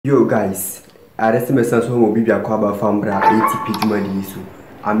Yo guys, I estimate some will be a quaba fambra 80 page money so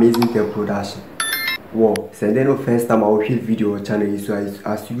Amazingtechproduction. Whoa, send no first time I will hit video channel so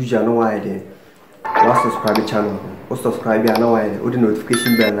as usual no why then. Last subscribe channel, or subscribe and now or the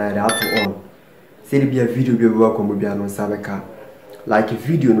notification bell na how to on. Say be a video be welcome be on Sabeka. Like a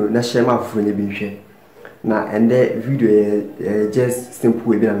video no na share my phone be share. Na and the video just simple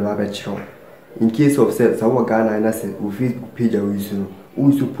we be na ba. In case of say some Ghana na say Facebook page we use no.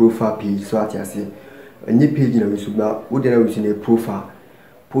 We use profile page so at say any page na we use na we dey use na profile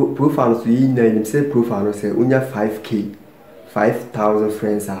so you na say profile no say unya 5k 5,000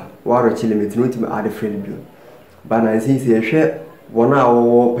 friends are what reach limit no to add friend bill but na say share one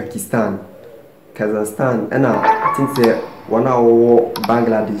hour Pakistan Kazakhstan and I think say one hour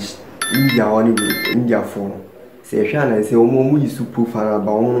Bangladesh India phone say share na say omo use profile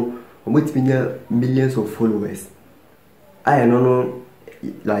about millions of followers. I don't know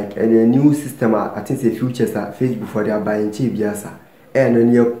like a new system. I think the futures are Facebook for their buying biasa and a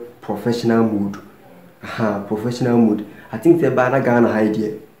new professional mood. Professional mood. I think the banana Ghana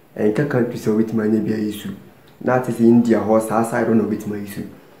idea and countries are with money be issue. That is India horse I don't know with my issue.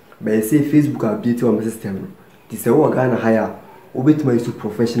 But I say Facebook update on my system. This is what Ghana hire with my issue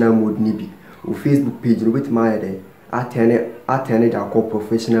professional mood nibi. O Facebook page with my idea. I turn it I call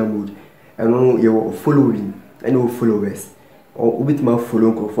professional mood. And no your following and no followers. Or with my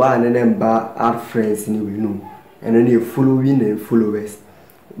follow for and then bar add friends in you know. And then you following and followers.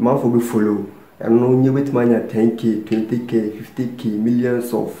 Man for be follow. And no you with my 10k, 20k, 50k,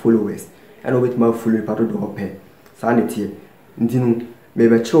 millions of followers. And with my following part of the pay. Sanity. Ntino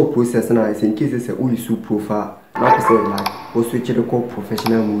maybe show process na in case say who you profile. Now say like or switch to call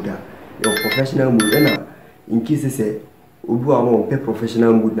professional mode. Your professional mode na in case say obu am pe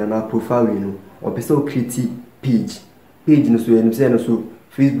professional mode na profile we no. Or person create page no so you say no so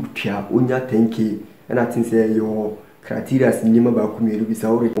Facebook tia onya 10k and I think say your criteria sinima ba ku meru bi sa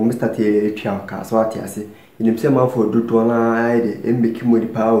ore o start e tia ka so ati ase you say man for do to na ai de make money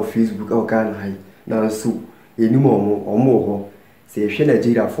power of Facebook o kan hai na so enimu omo ho say hwe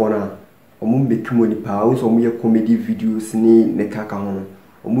Nigeria for na omo make money power so omo ye comedy videos ni ne kaka ho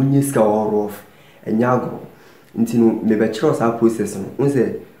omo nyiska all of enyago ntino me be chiro sa process no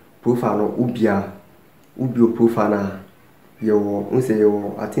unse profile no ubio profile na your unse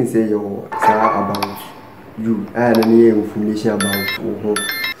your I think say your about you and any information about who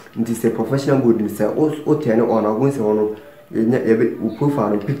nti say professional mode say o turn on agun say ono ye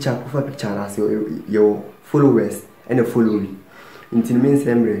profile picture na say your followers and the following nti mean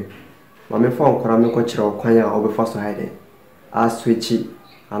say mre ma me fa onkora me ko kire okwan a obefa so hide a switch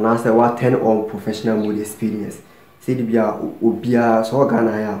and I say what turn on professional mode experience say the bia obia so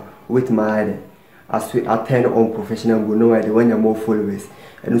Ghana ya with my as we attend on professional mode no way when you more followers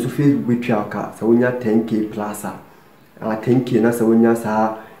and also Facebook with your car so when you 10k plus 10k na so when you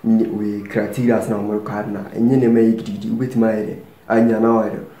sa we criteria na more card na enye na make it with my anya na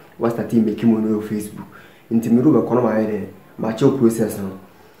way what start making money on Facebook nti me ro be kono my match process no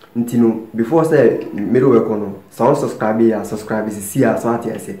nti no before say me ro be kono so subscribe see as what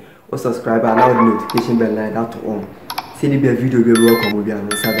I say o subscribe and now notification bell like that on see the video be welcome be an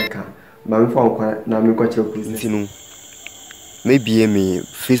Sabeka ma me fa na me ko chere process no maybe me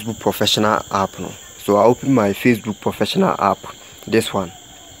Facebook professional app no so I open my Facebook professional app this one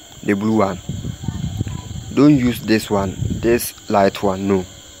the blue one don't use this one this light one no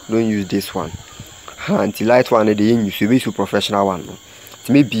don't use this one until light one the use be so professional one no it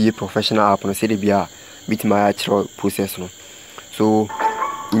may be a professional app no say dey be a meet my actual process no so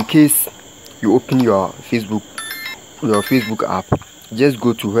in case you open your Facebook app just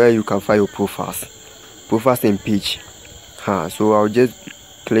go to where you can find your profiles and page so I'll just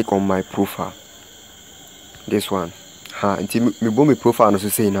click on my profile this one until me bo me profile no so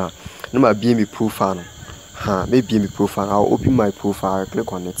say na no ma be me profile no maybe me profile I'll open my profile I'll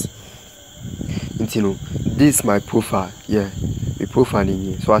click on it until no this is my profile yeah my profile in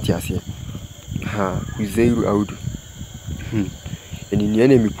here so what you say Uzeiru Audu and in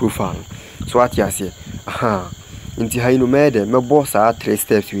any me profile so what you say until I know me boss are 3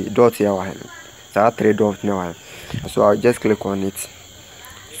 steps with dot here one so 3 dots now so I'll just click on it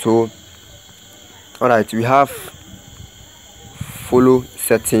so alright we have follow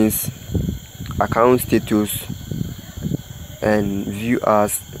settings account status and view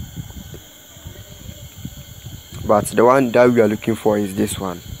as but the one that we are looking for is this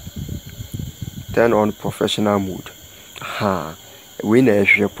one turn on professional mode we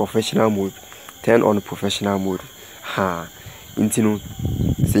need a professional mode turn on professional mode intino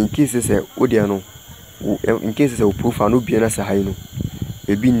so in case say odiano in case say profile no be na say high no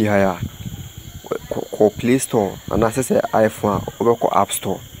ebi ni haya ko Play Store and access iPhone or ko App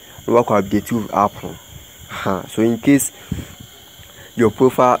Store or ko update your app. So in case your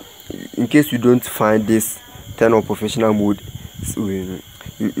profile, in case you don't find this turn on professional mode,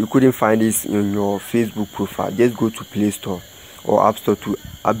 you couldn't find this in your Facebook profile, just go to Play Store or App Store to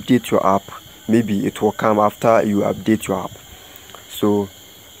update your app. Maybe it will come after you update your app. So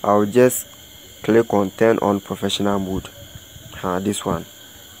I'll just click on turn on professional mode. This one,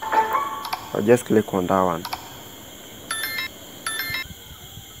 I'll just click on that one.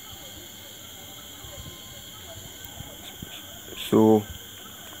 So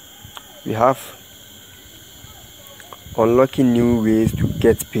we have unlocking new ways to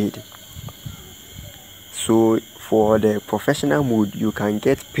get paid. So for the professional mode, you can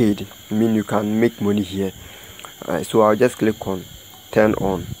get paid, you can make money here. So I'll just click on turn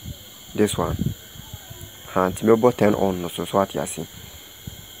on this one. Turn on, so what you see.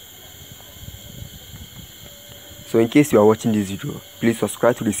 So in case you are watching this video, please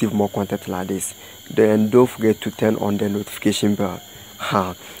subscribe to receive more content like this. Then don't forget to turn on the notification bell.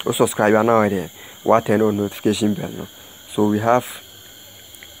 Also subscribe now there. What turn on notification bell? No? So we have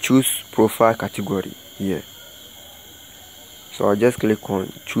choose profile category here. So I'll just click on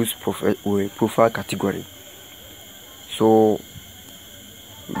choose profile category. So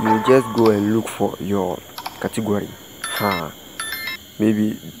you just go and look for your category.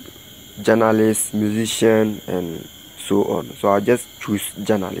 Maybe journalist, musician, and so on. So I'll just choose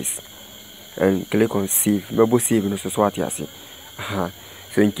journalist and click on save. So what you see.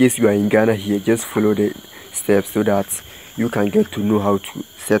 So in case you are in Ghana here, just follow the steps so that you can get to know how to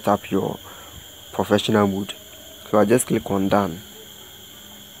set up your professional mode. So I just click on done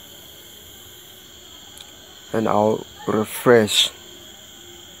and I'll refresh.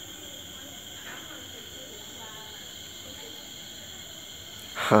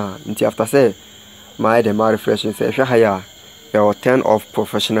 Until after say my refresh and say higher your turn off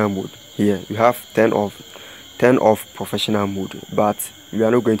professional mode. Here you have turn off professional mode, but we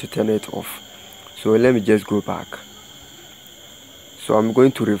are not going to turn it off. So let me just go back. So I'm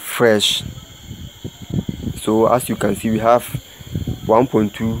going to refresh. So as you can see, we have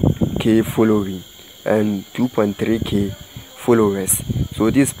 1.2k following and 2.3k followers. So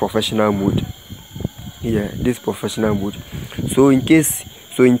this professional mode here, this professional mode. So in case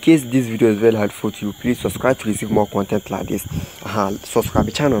this video is very helpful to you, please subscribe to receive more content like this. Subscribe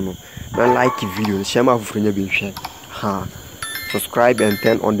the channel, no, and like the video, share my friend, subscribe and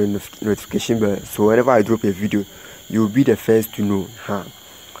turn on the notification bell, so whenever I drop a video, you'll be the first to know.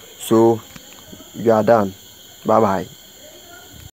 So we are done. Bye bye.